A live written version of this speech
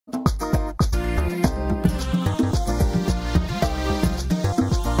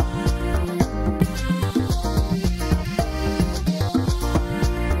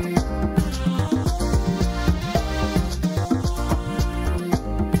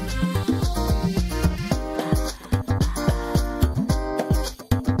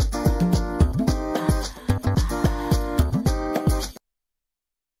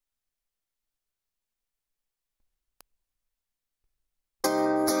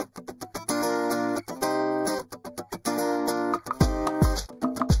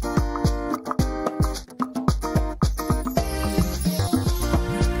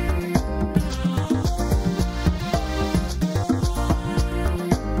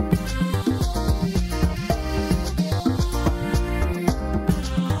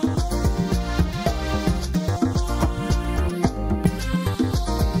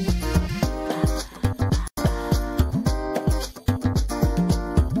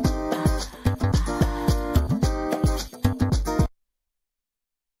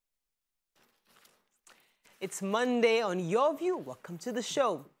It's Monday on Your View. Welcome to the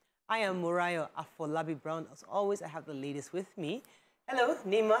show. I am Murayo Afolabi Brown. As always, I have the ladies with me. Hello,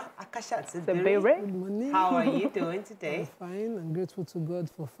 Nima Akasha Tsibiri. Good morning. How are you doing today? I'm fine. I'm grateful to God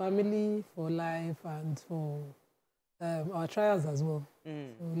for family, for life, and for our trials as well. So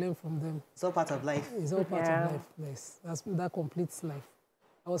we learn from them. It's all part of life. It's all part of life, yes. That completes life.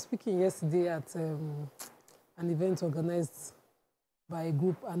 I was speaking yesterday at an event organized by a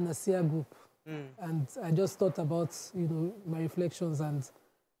group, an Nasia group. And I just thought about, my reflections, and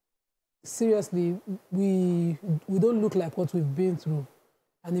seriously, we don't look like what we've been through.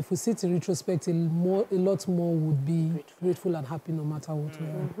 And if we sit in retrospect, a lot more would be grateful and happy no matter what we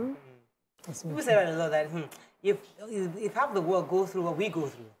are. People say that a lot, that if half the world go through what we go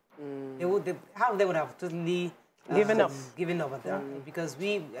through, half of them would have totally given up at that. Because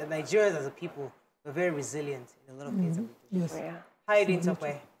we, Nigerians as a people, we're very resilient in a lot of things. Yes. Yeah. How are you doing,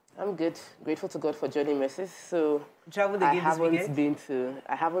 Tokwe? I'm good. Grateful to God for joining mercies. So traveled again this weekend?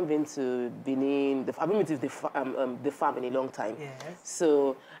 I haven't been to Benin. I've been to the farm in a long time. Yes.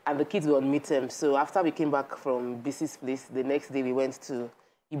 So, and the kids were on midterm. So after we came back from BC's place, the next day we went to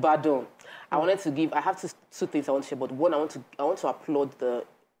Ibadan. I have two things I want to share. But one, I want to applaud the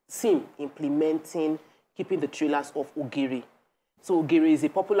team implementing, keeping the trailers off Ogiri. So Ogiri is a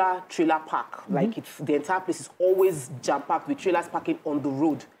popular trailer park. Like the entire place is always jam-packed with trailers parking on the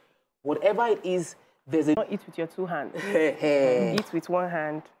road. Whatever it is, there's a... Don't eat with your two hands. Eat with one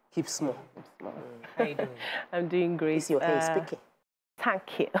hand. Keep small. How are you doing? I'm doing great. It's your hair speaking.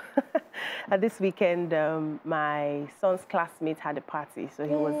 Thank you. This weekend, my son's classmate had a party, so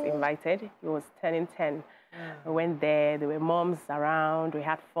he was invited. He was turning 10. We went there. There were moms around. We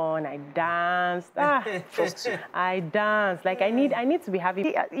had fun. I danced. I danced. Like I need to be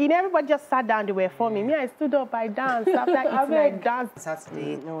happy. Everybody just sat down. They were forming. Me, I stood up. I danced. After eating, I danced.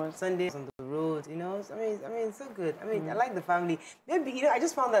 Saturday, Sunday on the road. I mean, it's so good. I mean, I like the family. Maybe I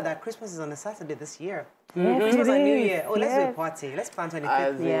just found out that Christmas is on a Saturday this year. Christmas and New Year. Oh, let's do a party. Let's plan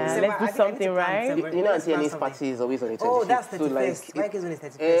 25th. Yeah, let's do something, right? Anthony's party is always on the 25th. Oh, that's 31st. My kids on the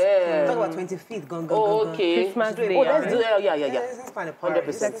 31st. Talk about 25th. Go. Okay. Christmas Day. Oh, let's do it. Yeah. Let's plan a party.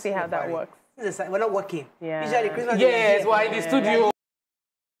 100%. Let's see how that works. We're not working. Yeah. Usually Christmas Day. Yes, we're in the studio.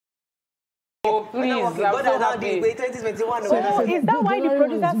 Please, I'm so happy. 2021. So is that why the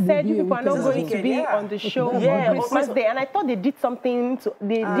producer said you people are not going to be on the show on Christmas Day? And I thought they did something.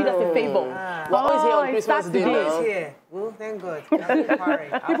 They did us a favor. We're always here on Christmas Day. Always here. Oh, thank God.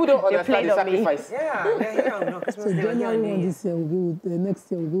 People don't understand the sacrifice. Yeah, we're here on Christmas Day. January this year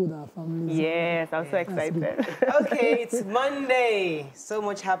next year we'll be with our families. Yes, I'm so excited. Okay, it's Monday. So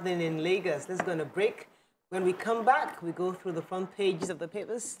much happening in Lagos. Let's go on a break. When we come back, we go through the front pages of the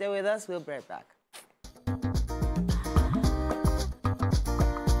papers. Stay with us. We'll be right back.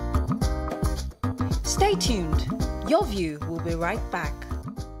 Stay tuned. Your View will be right back.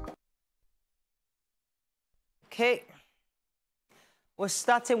 Okay. We're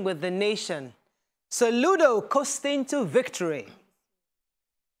starting with The Nation. Saludo coasting to victory.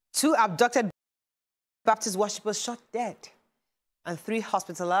 2 abducted Baptist worshippers shot dead and 3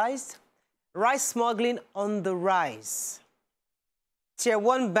 hospitalized. Rice smuggling on the rise. Tier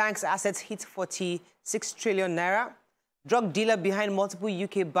 1 banks' assets hit 46 trillion naira. Drug dealer behind multiple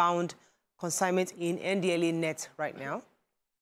UK-bound consignment in NDLA net right now.